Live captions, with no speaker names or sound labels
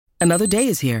Another day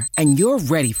is here, and you're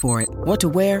ready for it. What to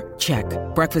wear? Check.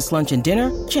 Breakfast, lunch, and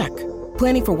dinner? Check.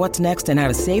 Planning for what's next and how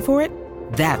to save for it?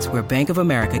 That's where Bank of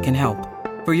America can help.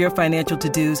 For your financial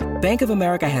to-dos, Bank of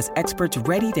America has experts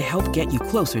ready to help get you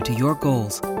closer to your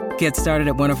goals. Get started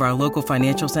at one of our local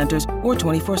financial centers or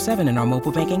 24/7 in our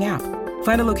mobile banking app.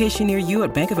 Find a location near you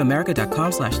at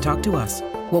bankofamerica.com/talktous.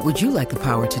 What would you like the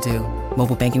power to do?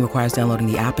 Mobile banking requires downloading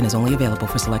the app and is only available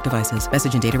for select devices.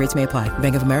 Message and data rates may apply.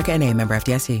 Bank of America N.A., member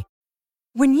FDIC.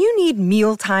 When you need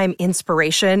mealtime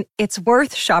inspiration, it's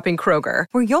worth shopping Kroger,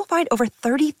 where you'll find over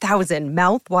 30,000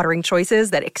 mouth-watering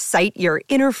choices that excite your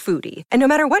inner foodie. And no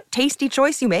matter what tasty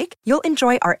choice you make, you'll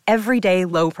enjoy our everyday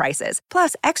low prices,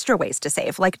 plus extra ways to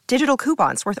save, like digital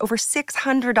coupons worth over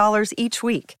 $600 each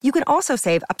week. You can also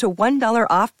save up to $1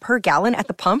 off per gallon at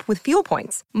the pump with fuel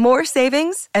points. More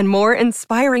savings and more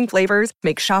inspiring flavors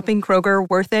make shopping Kroger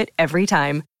worth it every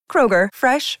time. Kroger,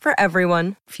 fresh for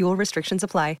everyone. Fuel restrictions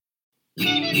apply.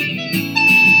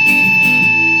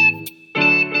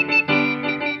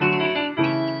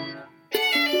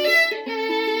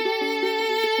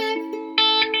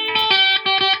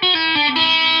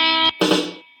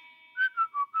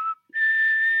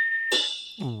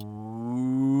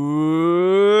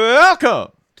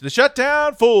 Welcome to the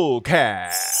Shutdown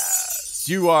Fullcast.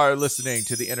 You are listening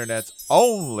to the internet's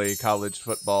only college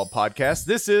football podcast.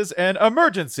 This is an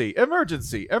emergency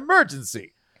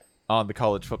on the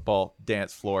college football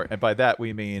dance floor. And by that,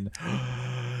 we mean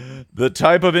the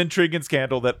type of intrigue and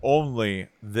scandal that only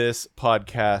this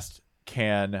podcast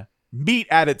can meet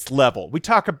at its level. We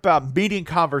talk about meeting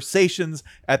conversations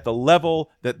at the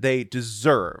level that they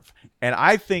deserve. And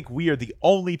I think we are the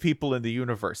only people in the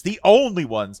universe, the only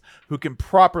ones who can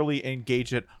properly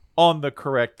engage it on the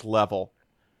correct level.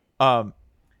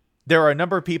 There are a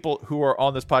number of people who are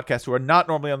on this podcast who are not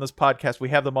normally on this podcast. We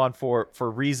have them on for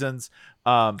reasons.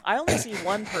 I only see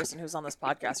one person who's on this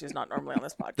podcast who's not normally on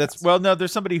this podcast. No,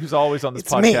 there's somebody who's always on this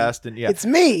podcast. And yeah, it's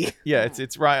me. Yeah,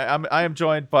 it's Ryan. I am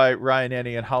joined by Ryan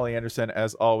Ennie and Holly Anderson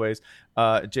as always.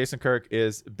 Jason Kirk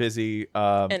is busy in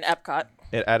Epcot.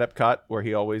 At Epcot, where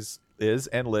he always is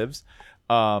and lives.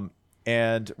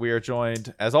 And we are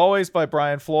joined as always by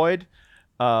Brian Floyd.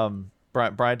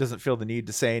 Brian doesn't feel the need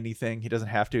to say anything. He doesn't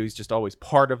have to. He's just always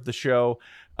part of the show.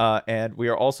 And we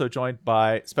are also joined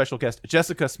by special guest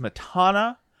Jessica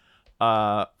Smetana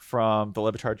from the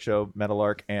Le Batard Show,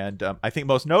 Metalark, and I think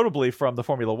most notably from the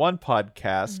Formula One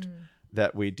podcast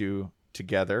that we do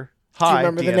together. Do you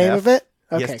remember the name of it?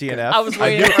 Okay, yes, DNF. I was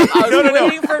waiting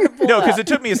for him to pull No, because it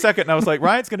took me a second, and I was like,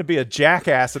 Ryan's going to be a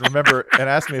jackass and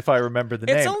ask me if I remember the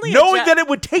name. Knowing that it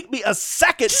would take me a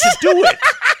second to do it.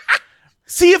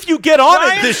 See if you get on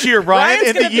it this year, Ryan,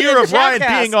 in the year of Ryan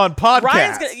being on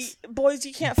podcasts. Boys,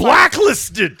 you can't fight.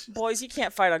 Blacklisted. Boys, you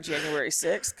can't fight on January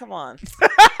 6th. Come on.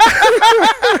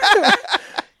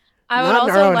 I would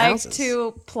also like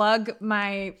to plug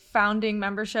my founding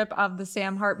membership of the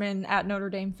Sam Hartman at Notre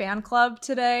Dame fan club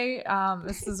today.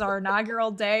 This is our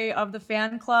inaugural day of the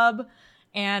fan club,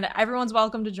 and everyone's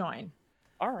welcome to join.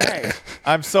 All right.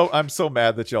 I'm so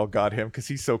mad that y'all got him because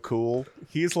he's so cool.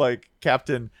 He's like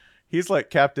Captain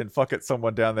fuck it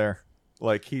someone down there.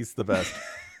 Like, he's the best.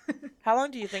 How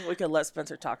long do you think we could let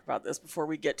Spencer talk about this before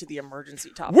we get to the emergency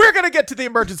topic? We're going to get to the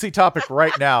emergency topic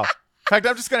right now. In fact,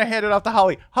 I'm just going to hand it off to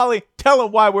Holly. Holly, tell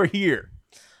him why we're here.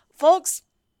 Folks,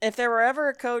 if there were ever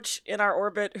a coach in our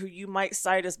orbit who you might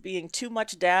cite as being too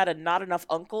much dad and not enough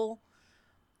uncle,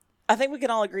 I think we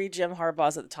can all agree Jim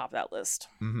Harbaugh's at the top of that list.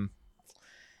 Mm-hmm.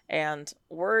 And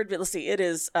let's see, it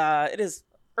is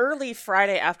early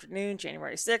Friday afternoon,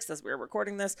 January 6th, as we were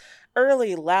recording this.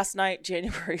 Early last night,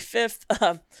 January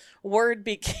 5th, word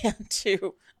began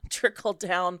to trickle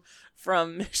down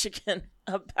from Michigan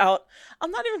about,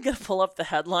 I'm not even going to pull up the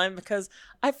headline because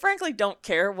I frankly don't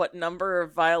care what number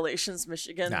of violations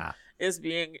Michigan is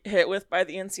being hit with by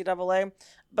the NCAA.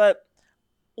 But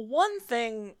one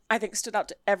thing I think stood out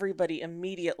to everybody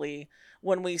immediately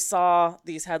when we saw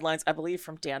these headlines, I believe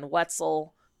from Dan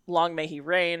Wetzel, long may he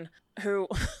reign, who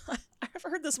I've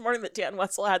heard this morning that Dan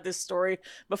Wetzel had this story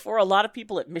before a lot of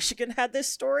people at Michigan had this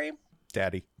story.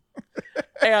 Daddy.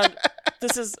 And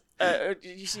this is,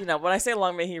 when I say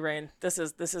long may he reign, this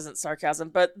isn't sarcasm,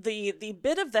 but the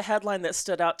bit of the headline that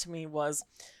stood out to me was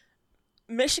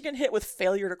Michigan hit with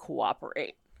failure to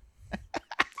cooperate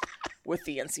with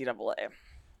the NCAA.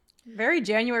 Very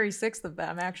January 6th of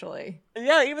them, actually.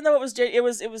 Yeah, even though it was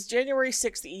January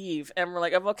 6th Eve, and we're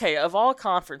like, okay, of all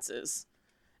conferences,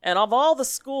 and of all the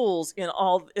schools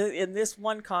in this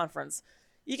one conference,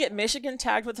 you get Michigan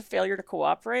tagged with a failure to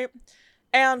cooperate,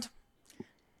 and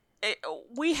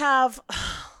we have,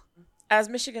 as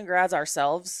Michigan grads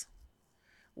ourselves,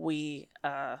 We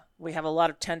have a lot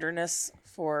of tenderness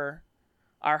for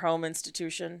our home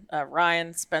institution.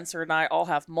 Ryan, Spencer, and I all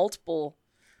have multiple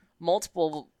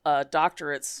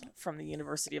doctorates from the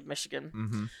University of Michigan.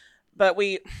 Mm-hmm. But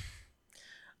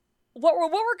what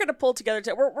we're going to pull together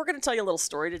today, we're going to tell you a little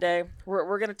story today.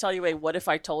 We're going to tell you a "What if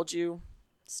I told you"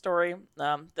 story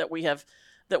that we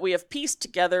have pieced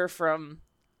together from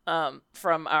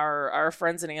our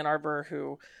friends in Ann Arbor,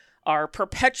 who are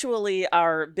perpetually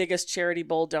our biggest charity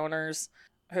bowl donors,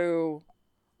 who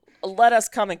let us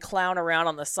come and clown around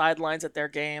on the sidelines at their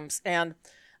games. And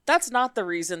that's not the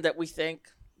reason that we think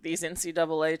these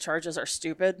NCAA charges are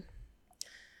stupid.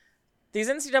 These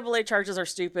NCAA charges are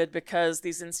stupid because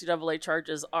these NCAA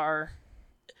charges are...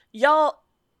 Y'all,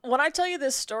 when I tell you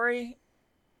this story,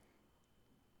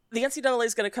 the NCAA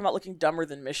is going to come out looking dumber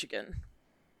than Michigan.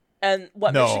 And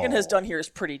what Michigan has done here is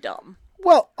pretty dumb.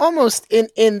 Well, almost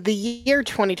in the year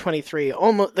 2023,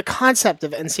 almost the concept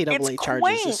of NCAA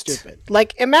charges is stupid.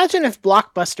 Like, imagine if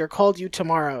Blockbuster called you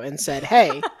tomorrow and said,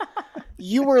 "Hey,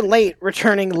 you were late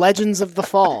returning Legends of the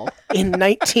Fall in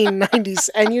 1990s,"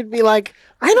 and you'd be like,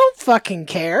 "I don't fucking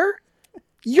care.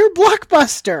 You're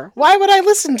Blockbuster. Why would I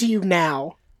listen to you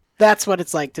now?" That's what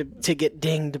it's like to get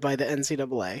dinged by the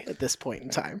NCAA at this point in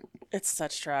time. It's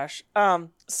such trash.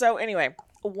 So anyway,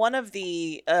 one of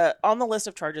the on the list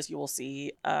of charges you will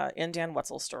see in Dan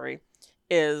Wetzel's story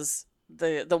is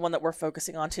the one that we're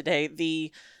focusing on today.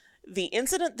 The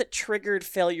incident that triggered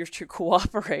failure to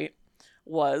cooperate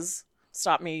was,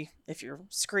 stop me if you're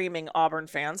screaming Auburn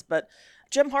fans, but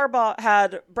Jim Harbaugh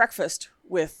had breakfast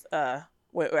with had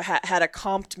a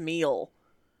comped meal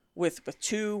with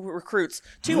two recruits,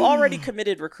 two already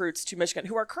committed recruits to Michigan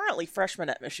who are currently freshmen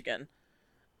at Michigan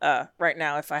right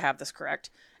now, if I have this correct.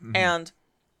 Mm-hmm. And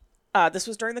this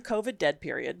was during the COVID dead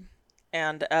period.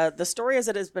 And the story as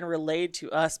it has been relayed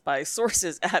to us by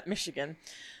sources at Michigan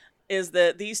is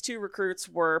that these two recruits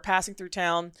were passing through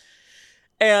town,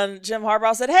 and Jim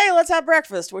Harbaugh said, "Hey, let's have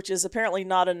breakfast," which is apparently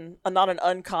not an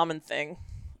uncommon thing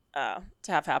to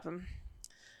have happen.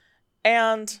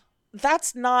 And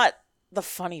that's not the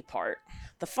funny part.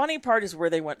 The funny part is where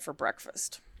they went for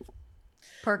breakfast.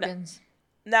 Perkins.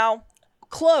 Now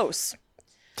close.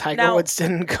 Tiger Woods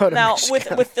didn't go to Michigan.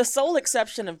 Now, with the sole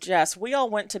exception of Jess, we all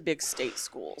went to big state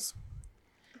schools.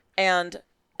 And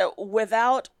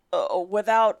without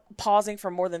pausing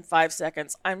for more than 5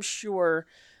 seconds, I'm sure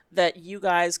that you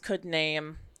guys could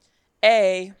name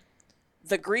A,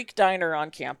 the Greek diner on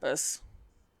campus.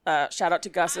 Shout out to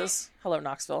Gus's. Hello,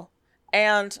 Knoxville.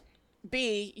 And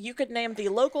B, you could name the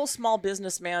local small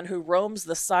businessman who roams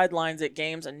the sidelines at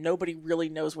games and nobody really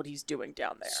knows what he's doing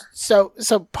down there. So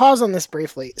pause on this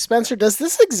briefly. Spencer, does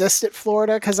this exist at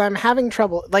Florida? Because I'm having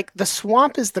trouble. Like, the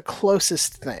swamp is the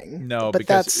closest thing. No, but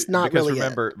that's not really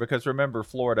Because remember,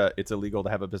 Florida, it's illegal to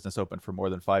have a business open for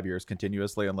more than 5 years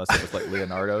continuously, unless it was like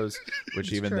Leonardo's,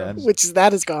 which even then...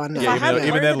 that is gone now. Yeah,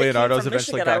 even then Leonardo's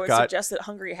eventually Michigan, got I would suggest that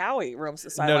Hungry Howie roams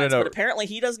the sidelines, but apparently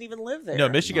he doesn't even live there. No,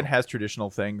 Michigan has traditional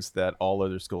things that all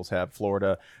other schools have.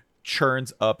 Florida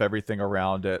churns up everything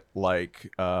around it,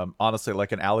 like honestly,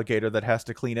 like an alligator that has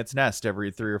to clean its nest every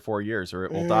 3 or 4 years or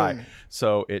it will die.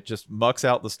 So it just mucks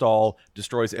out the stall,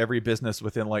 destroys every business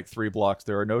within like 3 blocks.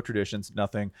 There are no traditions,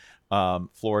 nothing.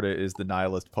 Florida is the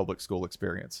nihilist public school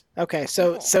experience. Okay,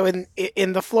 so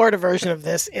in the Florida version of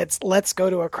this, it's let's go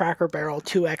to a Cracker Barrel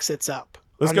 2 exits up.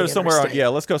 Let's go somewhere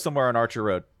let's go somewhere on Archer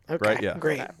Road. Okay, right? Yeah.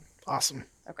 Great. Okay. Awesome.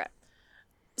 Okay.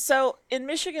 So in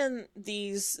Michigan,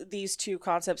 these two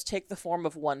concepts take the form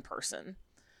of one person,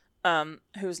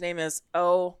 whose name is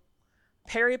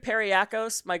Perry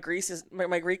Periakos. My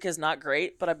Greek is not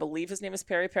great, but I believe his name is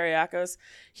Perry Periakos.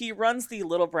 He runs the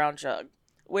Little Brown Jug,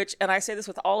 which, and I say this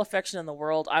with all affection in the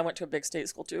world, I went to a big state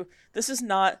school too. This is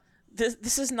not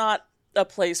a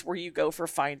place where you go for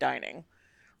fine dining.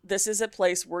 This is a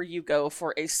place where you go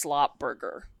for a slop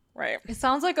burger. Right. It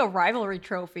sounds like a rivalry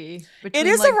trophy. It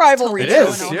is a rivalry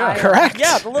trophy. Yeah, correct.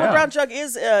 Yeah, the Little Brown Jug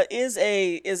is a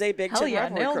Big Ten rivalry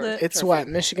nailed it. It's trophy. what,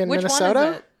 Michigan, Which Minnesota? one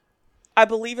is it? I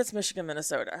believe it's Michigan,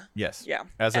 Minnesota. Yes. Yeah.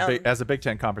 As a Big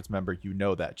Ten conference member, you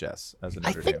know that, Jess. As a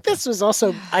Notre Dame think this was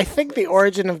also. I think the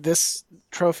origin of this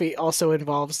trophy also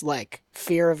involves like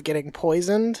fear of getting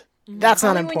poisoned. That's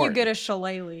not important. When you get a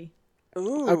shillelagh.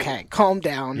 Ooh. Okay, calm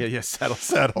down. Yeah,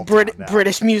 settle.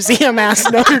 British Museum ass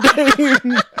Notre Dame.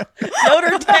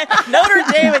 Notre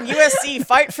Dame and USC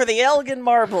fight for the Elgin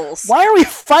Marbles. Why are we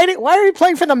fighting? Why are we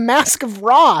playing for the Mask of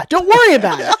Ra? Don't worry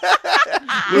about it.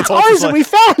 It's ours and we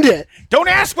found it. Don't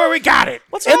ask where we got it.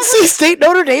 What's wrong NC State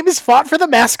Notre Dame has fought for the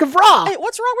Mask of Ra. Hey,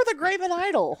 what's wrong with a graven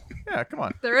idol? Yeah, come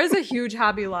on. There is a huge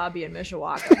Hobby Lobby in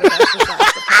Mishawaka, but that's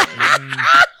besides the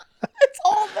point. It's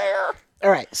all there. All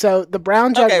right, so the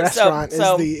Brown Jug restaurant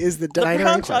is the diner. The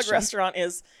Brown Jug restaurant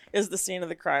is the scene of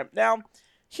the crime. Now,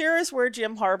 here is where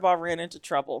Jim Harbaugh ran into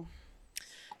trouble.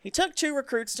 He took 2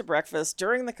 recruits to breakfast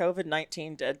during the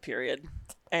COVID-19 dead period,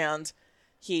 and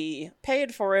he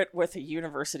paid for it with a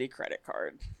university credit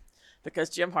card because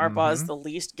Jim Harbaugh is the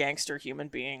least gangster human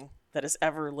being that has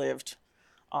ever lived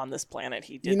on this planet.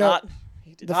 He did not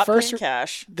pay in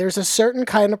cash. There's a certain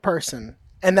kind of person.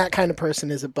 And that kind of person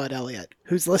is a Bud Elliott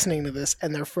who's listening to this,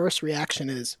 and their first reaction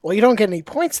is, well, you don't get any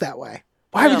points that way.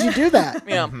 Why would you do that?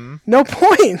 No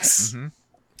points.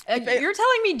 You're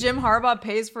telling me Jim Harbaugh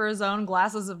pays for his own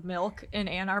glasses of milk in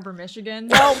Ann Arbor, Michigan?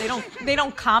 Well, they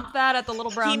don't comp that at the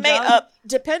Little Brown Jug?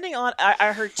 Depending on,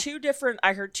 I heard two different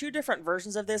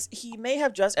versions of this. He may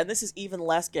have just, and this is even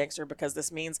less gangster because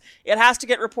this means it has to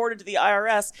get reported to the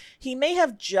IRS. He may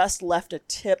have just left a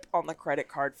tip on the credit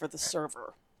card for the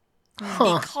server.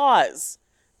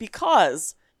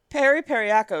 Because Perry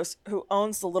Periakos, who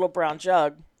owns the Little Brown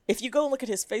Jug, if you go and look at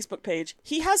his Facebook page,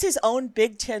 he has his own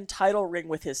Big Ten title ring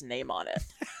with his name on it.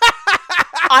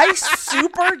 I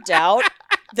super doubt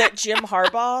that Jim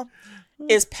Harbaugh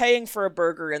is paying for a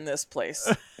burger in this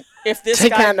place. If this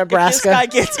guy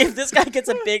gets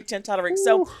a Big Ten title ring.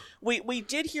 So we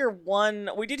did hear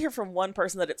from one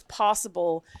person that it's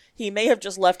possible he may have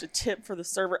just left a tip for the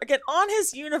server. Again, on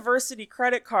his university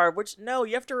credit card, which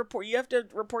you have to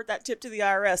report that tip to the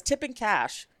IRS. Tip in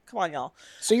cash. Come on, y'all.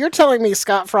 So you're telling me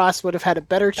Scott Frost would have had a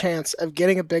better chance of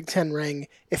getting a Big Ten ring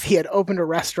if he had opened a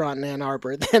restaurant in Ann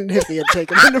Arbor than if he had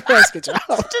taken the Nebraska job?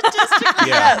 Statistically,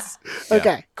 yes.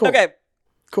 Okay, cool. Okay,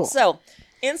 cool. So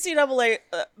NCAA,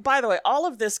 by the way, all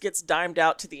of this gets dimed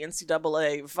out to the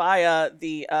NCAA via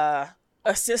the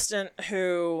assistant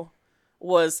who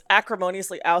was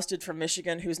acrimoniously ousted from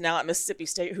Michigan, who's now at Mississippi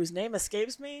State, whose name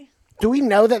escapes me. Do we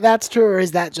know that that's true, or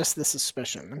is that just the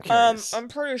suspicion? I'm curious. I'm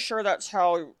pretty sure that's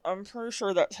how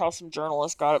some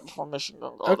journalists got it before Michigan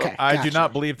got it. Okay, I do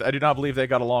not believe they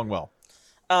got along well.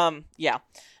 Yeah,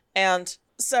 and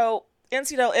so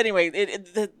NCAA. Anyway,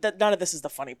 none of this is the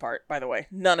funny part. By the way,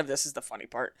 none of this is the funny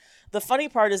part. The funny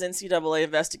part is NCAA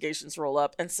investigations roll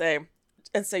up and say,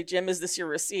 Jim, is this your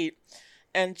receipt?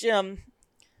 And Jim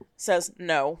says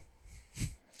no.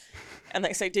 And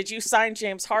they say, did you sign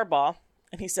James Harbaugh?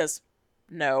 And he says,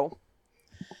 no.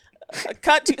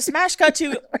 Cut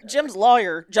to Jim's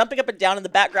lawyer jumping up and down in the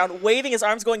background, waving his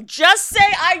arms, going, just say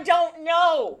I don't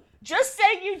know. Just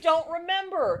say you don't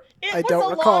remember. It was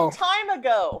a long time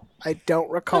ago. I don't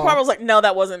recall. The Harbaugh was like, no,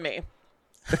 that wasn't me.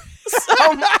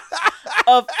 So,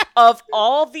 of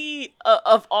all the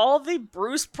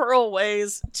Bruce Pearl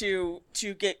ways to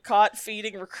get caught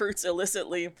feeding recruits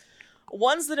illicitly,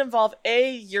 ones that involve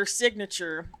A, your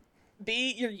signature,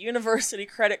 B, your university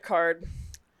credit card,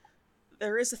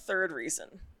 there is a third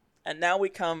reason. And now we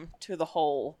come to the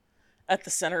hole at the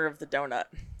center of the donut.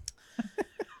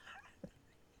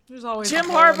 There's always Jim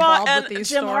Harbaugh and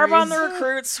the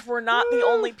recruits were not the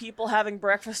only people having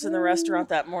breakfast in the restaurant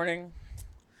that morning.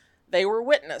 They were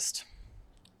witnessed.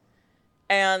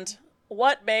 And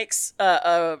what makes,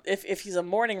 if he's a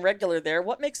morning regular there,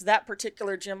 what makes that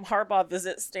particular Jim Harbaugh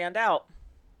visit stand out?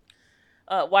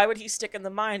 Why would he stick in the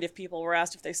mind if people were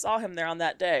asked if they saw him there on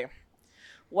that day?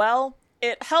 Well,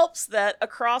 it helps that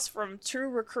across from 2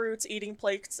 recruits eating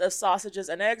plates of sausages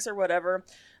and eggs or whatever,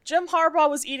 Jim Harbaugh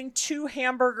was eating 2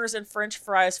 hamburgers and French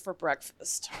fries for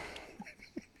breakfast.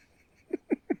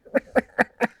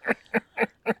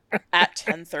 At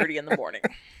 10:30 in the morning.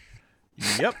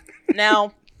 Yep.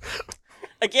 Now,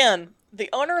 again, the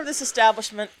owner of this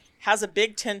establishment has a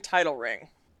Big Ten title ring.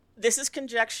 This is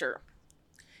conjecture.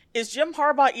 Is Jim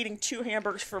Harbaugh eating 2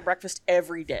 hamburgers for breakfast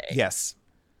every day? Yes.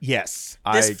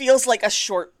 This feels like a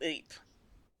short leap.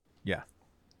 Yeah.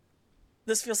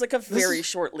 This feels like a very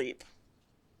short leap.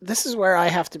 This is where I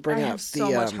have to bring up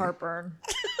so much heartburn.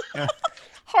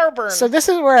 Heartburn. So this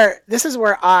is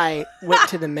where I went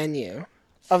to the menu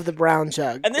of the Brown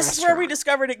Jug and this restaurant. is where we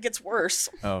discovered it gets worse.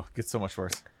 Oh, it gets so much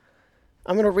worse.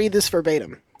 I'm going to read this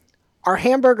verbatim. Our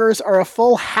hamburgers are a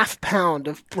full half pound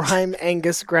of prime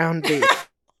Angus ground beef.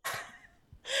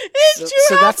 It's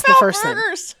 2 half-pound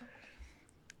burgers.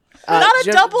 Not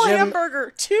a double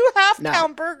hamburger. 2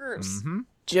 half-pound burgers. Mm-hmm.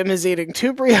 Jim is eating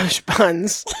 2 brioche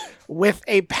buns with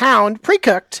a pound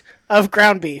pre-cooked of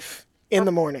ground beef in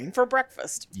the morning. For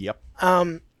breakfast. Yep.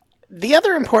 The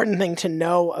other important thing to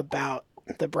know about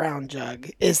the Brown Jug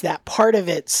is that part of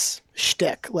its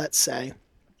shtick, let's say,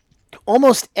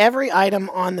 almost every item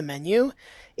on the menu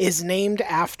is named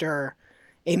after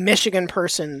a Michigan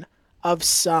person of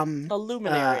some a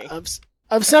luminary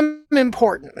of some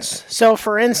importance. So,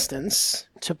 for instance,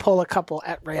 to pull a couple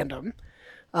at random,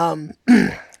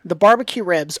 The barbecue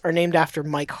ribs are named after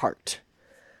Mike Hart.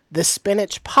 The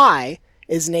spinach pie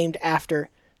is named after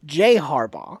Jay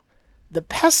Harbaugh. The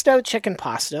pesto chicken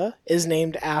pasta is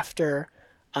named after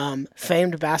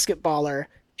famed basketballer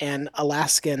and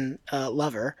Alaskan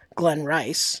lover Glenn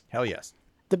Rice. Hell yes.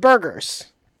 The burgers.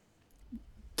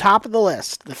 Top of the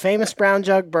list, the famous Brown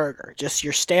Jug burger. Just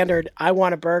your standard, I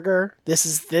want a burger. This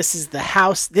is the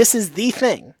house. This is the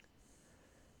thing.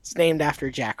 It's named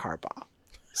after Jack Harbaugh.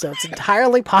 So it's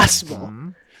entirely possible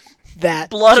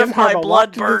that Jim Harbaugh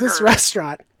walked into this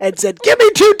restaurant and said, "Give me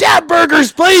 2 dad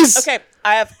burgers, please." Okay,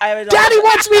 I have Daddy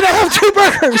wants me to have 2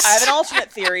 burgers. I have an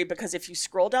alternate theory, because if you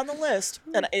scroll down the list,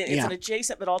 and it's an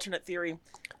adjacent but alternate theory,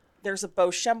 there's a Bo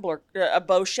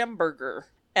Schemberger.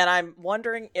 And I'm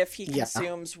wondering if he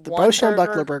consumes the one Bo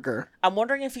Schembechler burger. I'm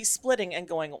wondering if he's splitting and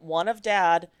going one of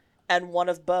Dad and one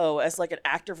of Bo as like an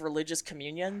act of religious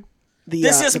communion.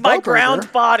 This is my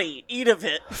ground body. Eat of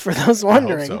it. For those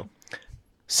wondering,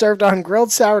 served on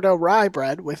grilled sourdough rye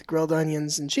bread with grilled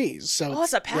onions and cheese. So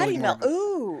it's a patty melt.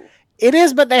 Ooh. It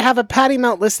is, but they have a patty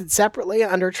melt listed separately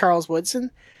under Charles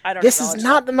Woodson. This is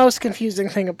not the most confusing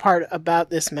thing part about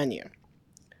this menu.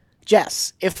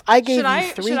 Jess, if I gave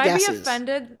you 3 guesses...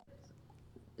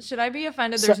 Should I be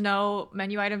offended there's no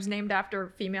menu items named after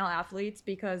female athletes?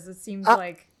 Because it seems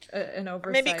like an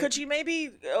oversight.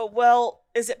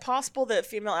 Is it possible that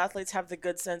female athletes have the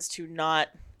good sense to not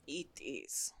eat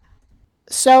these?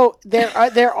 So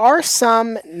there are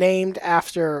some named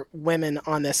after women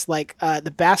on this, like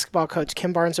the basketball coach,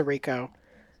 Kim Barnes-Arico.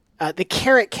 The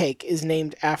carrot cake is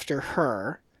named after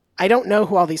her. I don't know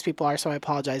who all these people are, so I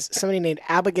apologize. Somebody named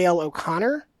Abigail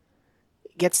O'Connor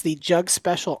gets the Jug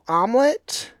Special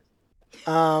Omelet.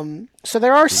 So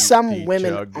there are some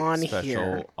women on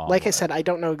here. Omelet. Like I said, I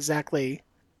don't know exactly.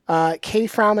 Katie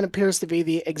Frauman appears to be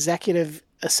the executive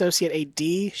associate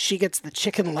AD. She gets the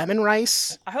chicken lemon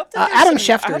rice. I hope that Adam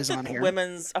Schefter is on here.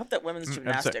 I hope that women's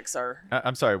gymnastics are.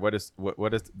 I'm sorry. What is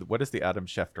the Adam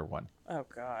Schefter one? Oh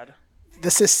God. The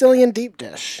Sicilian deep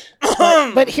dish.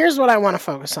 But here's what I want to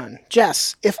focus on.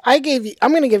 Jess, I'm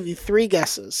going to give you 3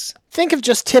 guesses. Think of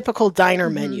just typical diner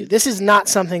menu. This is not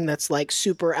something that's like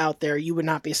super out there. You would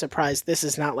not be surprised. This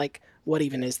is not like, what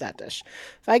even is that dish?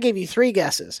 If I gave you 3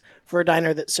 guesses for a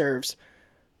diner that serves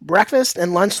breakfast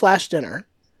and lunch/dinner,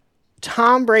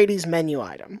 Tom Brady's menu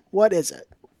item, what is it?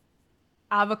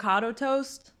 Avocado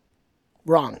toast?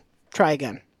 Wrong. Try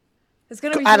again. It's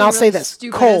going to be and I'll really say this.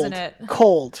 Stupid, cold. isn't it?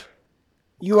 Cold.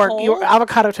 Your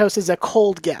avocado toast is a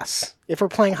cold guess. If we're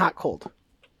playing hot cold.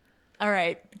 All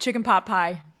right, chicken pot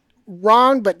pie.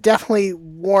 Wrong, but definitely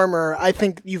warmer. I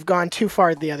think you've gone too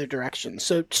far the other direction.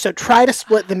 So try to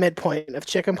split the midpoint of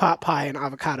chicken pot pie and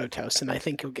avocado toast, and I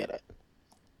think you'll get it.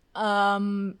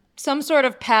 Some sort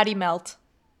of patty melt.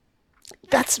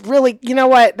 That's really, you know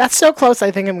what? That's so close.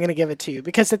 I think I'm going to give it to you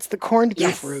because it's the corned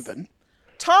beef Reuben.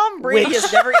 Tom Brady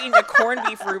has never eaten a corned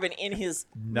beef Reuben in his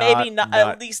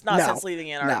at least not since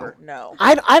leaving Ann Arbor. No.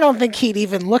 I don't think he'd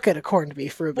even look at a corned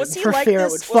beef Reuben for fear it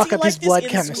would fuck up his blood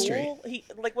chemistry.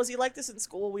 Was he like this in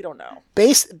school? We don't know.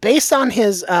 Based on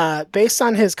his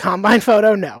combine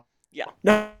photo, no. Yeah.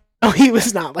 No, he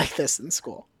was not like this in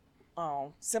school.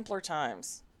 Oh, simpler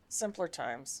times.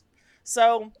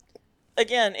 So,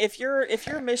 again, if you're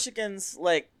Michigan's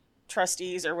like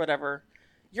trustees or whatever,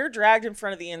 you're dragged in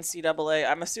front of the NCAA,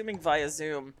 I'm assuming via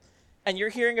Zoom, and you're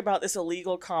hearing about this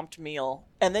illegal comped meal,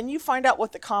 and then you find out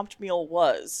what the comped meal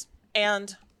was.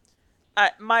 And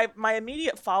my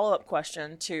immediate follow-up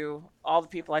question to all the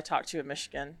people I talked to in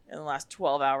Michigan in the last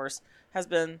 12 hours has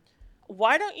been,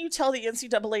 why don't you tell the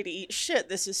NCAA to eat shit?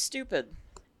 This is stupid.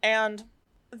 And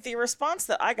the response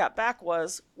that I got back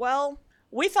was, well,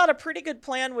 we thought a pretty good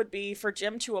plan would be for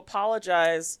Jim to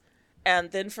apologize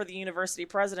and then for the university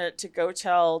president to go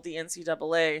tell the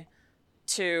NCAA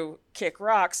to kick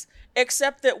rocks,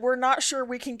 except that we're not sure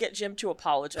we can get Jim to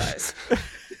apologize.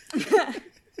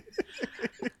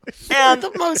 And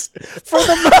for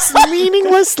the most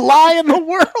meaningless lie in the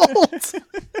world.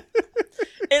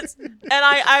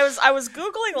 I was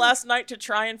Googling last night to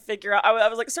try and figure out, I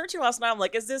was like searching last night, I'm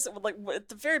like, is this, like, at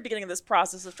the very beginning of this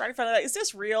process of trying to find out, is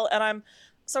this real? And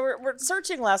we're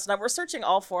searching last night, we're searching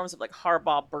all forms of like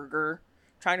Harbaugh burger,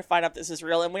 trying to find out if this is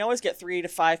real, and we always get 3 to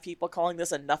 5 people calling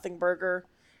this a nothing burger.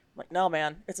 I'm like, no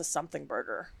man, it's a something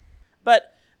burger.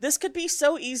 But this could be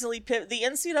so easily the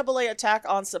NCAA attack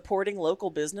on supporting local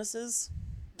businesses.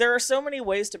 There are so many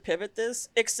ways to pivot this,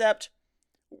 except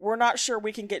we're not sure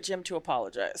we can get Jim to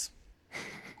apologize.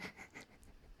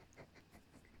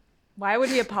 Why would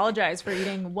he apologize for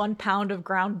eating 1 pound of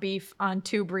ground beef on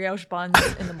 2 brioche buns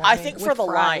in the morning? I think for the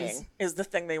fries? lying is the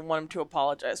thing they want him to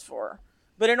apologize for.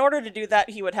 But in order to do that,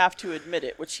 he would have to admit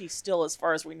it, which he still, as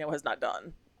far as we know, has not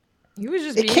done. He was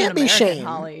just it being can't an be American, shame.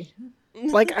 Holly.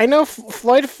 Like, I know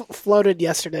Floyd floated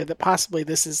yesterday that possibly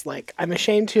this is like, I'm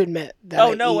ashamed to admit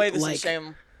that This is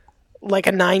shame. Like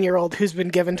a 9-year-old who's been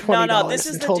given $20 No, this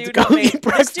is and the told dude to go who made, eat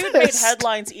breakfast. This dude made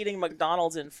headlines eating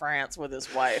McDonald's in France with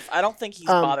his wife. I don't think he's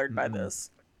bothered by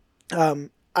this.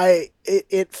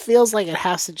 It feels like it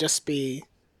has to just be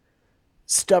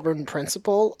stubborn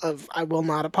principle of I will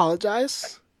not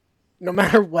apologize, no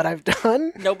matter what I've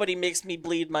done. Nobody makes me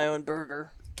bleed my own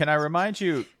burger. Can I remind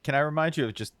you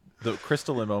of just the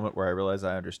crystalline moment where I realized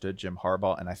I understood Jim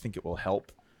Harbaugh, and I think it will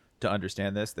help to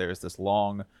understand this. There's this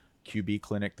long QB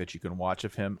clinic that you can watch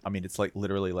of him. I mean, it's like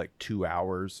literally like 2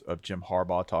 hours of Jim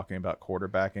Harbaugh talking about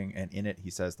quarterbacking, and in it he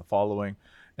says the following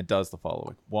and does the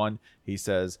following. One, he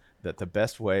says that the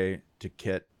best way to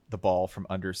get the ball from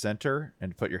under center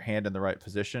and to put your hand in the right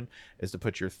position is to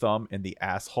put your thumb in the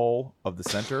asshole of the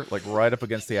center, like right up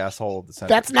against the asshole of the center.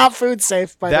 That's not food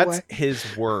safe, by the way. That's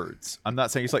his words. I'm not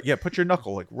saying he's like, yeah, put your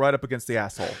knuckle like right up against the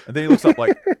asshole. And then he looks up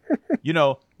like, you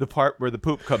know, the part where the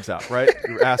poop comes out, right?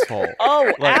 Your asshole.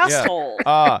 Oh, like, asshole.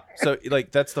 Yeah. So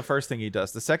like that's the first thing he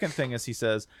does. The second thing is he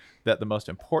says that the most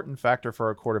important factor for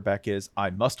a quarterback is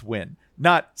I must win.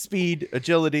 Not speed,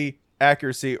 agility,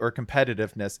 accuracy, or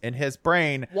competitiveness. In his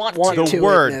brain, the most important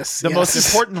word is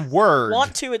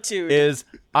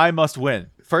I must win.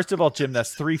 First of all, Jim,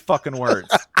 that's 3 fucking words.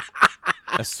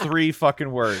 That's 3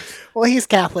 fucking words. Well, he's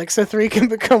Catholic, so 3 can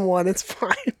become 1. It's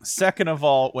fine. Second of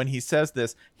all, when he says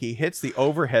this, he hits the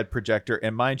overhead projector.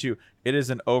 And mind you, it is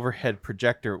an overhead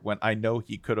projector when I know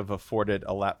he could have afforded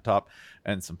a laptop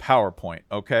and some PowerPoint,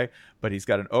 okay? But he's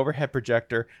got an overhead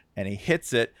projector, and he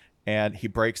hits it, and he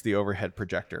breaks the overhead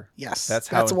projector. Yes.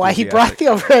 That's why he brought the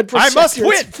overhead projector. I must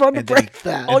win! It's fun to break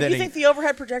that. Oh, you think the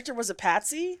overhead projector was a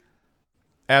patsy?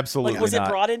 Absolutely like, was not.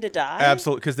 It brought in to die?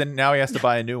 Absolutely, because then now he has to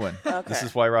buy a new one. Okay. This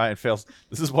is why Ryan fails.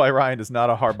 This is why Ryan is not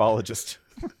a harbologist.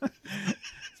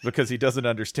 It's because he doesn't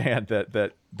understand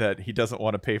that he doesn't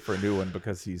want to pay for a new one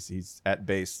because he's at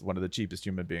base one of the cheapest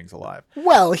human beings alive.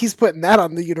 Well, he's putting that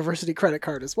on the university credit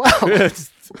card as well.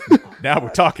 Now we're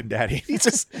talking, Daddy.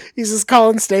 He's just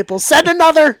calling Staples. Send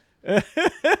another. By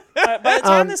the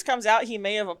time this comes out, he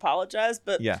may have apologized,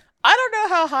 but yeah. I don't know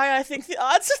how high I think the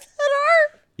odds of that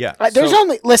are. Yeah. There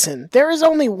is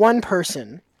only one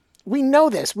person. We know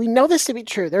this. We know this to be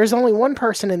true. There is only one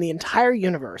person in the entire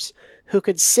universe who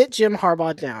could sit Jim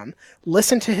Harbaugh down,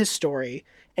 listen to his story,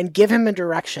 and give him a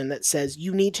direction that says,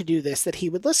 you need to do this, that he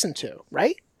would listen to,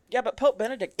 right? Yeah, but Pope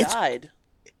Benedict died.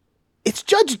 It's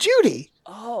Judge Judy.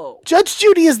 Oh. Judge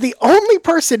Judy is the only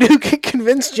person who can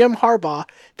convince Jim Harbaugh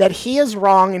that he is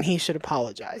wrong and he should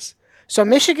apologize. So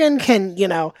Michigan can,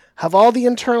 have all the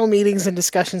internal meetings and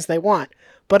discussions they want.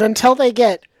 But until they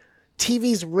get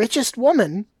TV's richest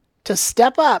woman to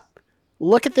step up,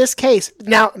 look at this case.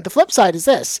 Now, the flip side is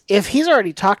this. If he's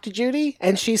already talked to Judy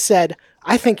and she said,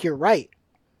 I think you're right.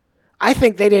 I didn't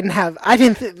think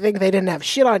they didn't have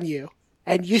shit on you.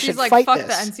 And you should fight fuck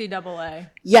this. The NCAA.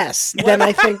 Yes. Then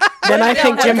I think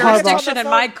Jim Harbaugh. In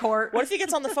my court. What if he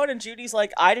gets on the phone and Judy's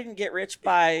like, I didn't get rich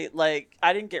by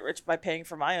paying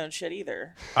for my own shit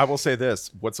either. I will say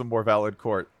this. What's a more valid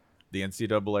court? The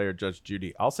NCAA or Judge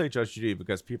Judy? I'll say Judge Judy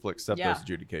because people accept those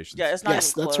adjudications. Yeah, it's not even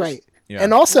close. That's right. Yeah.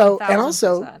 And also,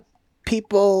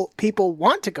 people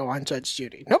want to go on Judge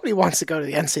Judy. Nobody wants to go to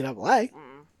the NCAA. What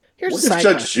if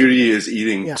Judge Judy is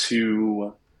eating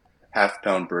 2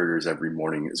 half-pound burgers every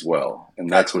morning as well? And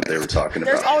that's what they were talking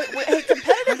about.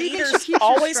 Competitive eaters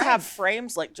always have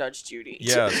frames like Judge Judy.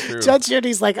 Yeah, it's true. Judge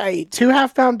Judy's like, I eat 2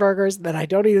 half-pound burgers, then I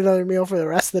don't eat another meal for the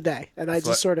rest of the day. And I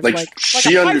just sort of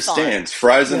she understands.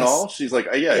 Fries and all. She's like,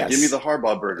 give me the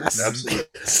Harbaugh burgers. Yes. Absolutely.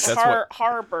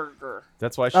 Harburger.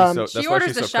 That's why she's so She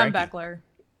orders the cranky. Schembeckler.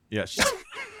 Yeah.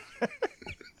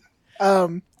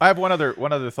 I have one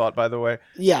other thought, by the way.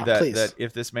 Yeah, please. please. That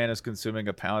if this man is consuming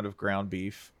a pound of ground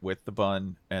beef with the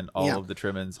bun and all of the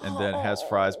trimmings, and then has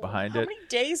fries behind how it, many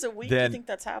days a week do you think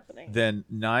that's happening? Then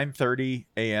 9:30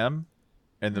 a.m.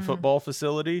 in the football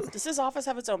facility. Does his office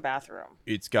have its own bathroom?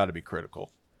 It's got to be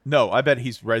critical. No, I bet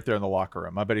he's right there in the locker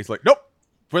room. I bet he's like, nope,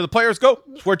 where the players go,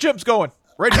 it's where Jim's going,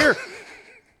 right here.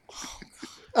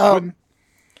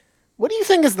 What do you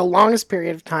think is the longest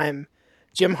period of time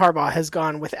Jim Harbaugh has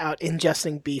gone without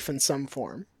ingesting beef in some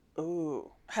form?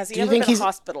 Ooh. Has he ever been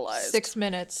hospitalized? 6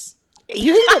 minutes.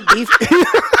 You think that beef...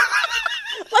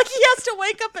 Like he has to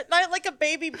wake up at night like a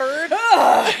baby bird.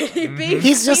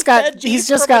 He's just got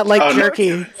like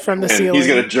jerky from the ceiling. He's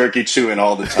got a jerky chewing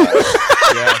all the time.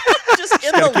 Yeah. Just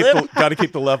in the lip. Got to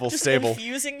keep the level just stable.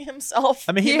 Infusing himself.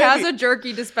 I mean, he has a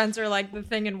jerky dispenser like the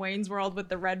thing in Wayne's World with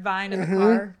the red vine in the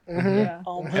car. Yeah.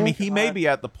 Oh my I mean, he God. may be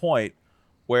at the point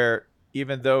where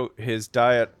even though his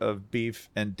diet of beef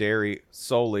and dairy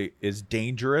solely is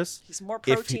dangerous, he's more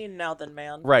protein now than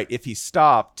man. Right. If he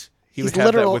stopped, he's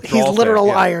literal. He's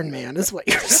literal Iron Man, is what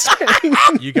you're saying.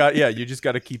 You just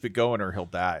got to keep it going, or he'll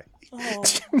die. Oh.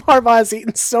 Jim Harbaugh has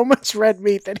eaten so much red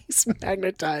meat that he's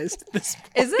magnetized at this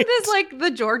point. Isn't this like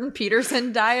the Jordan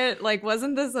Peterson diet? Like,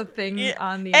 wasn't this a thing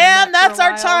on the And internet that's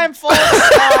our time, folks.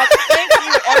 Thank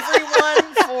you,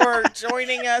 everyone, for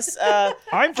joining us.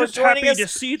 I'm just happy to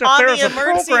see that there's a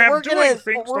program doing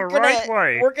things the right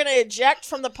way. We're going to eject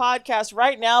from the podcast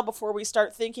right now before we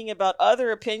start thinking about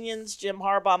other opinions Jim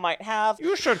Harbaugh might have.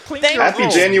 You should clean your Happy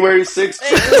room. January 6th.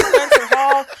 Thank you, Spencer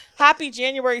Hall. Happy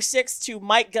January 6th to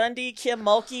Mike Gundy, Kim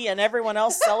Mulkey, and everyone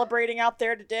else celebrating out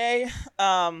there today.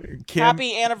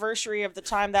 Happy anniversary of the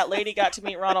time that lady got to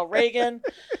meet Ronald Reagan.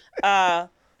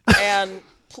 And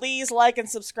please like and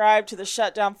subscribe to the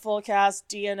Shutdown Fullcast,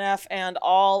 DNF, and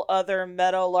all other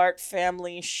Meadowlark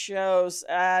family shows.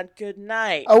 And good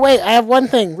night. Oh, wait, I have one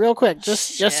thing real quick,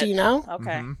 just so you know. Okay.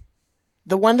 Mm-hmm.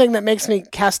 The one thing that makes me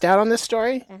cast doubt on this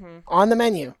story, on the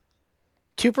menu,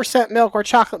 2% milk or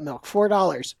chocolate milk,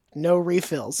 $4. No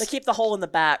refills. They keep the hole in the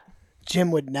back. Jim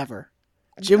would never.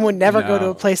 Jim would never go to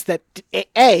a place that,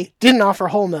 A, didn't offer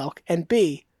whole milk, and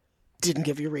B, didn't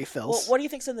give you refills. Well, what do you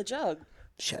think's in the jug?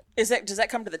 Shit. Does that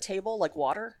come to the table like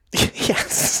water?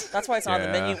 Yes. That's why it's not on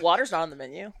the menu. Water's not on the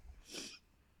menu. All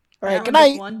right, good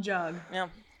night. One jug. Yeah.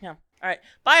 All right.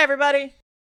 Bye, everybody.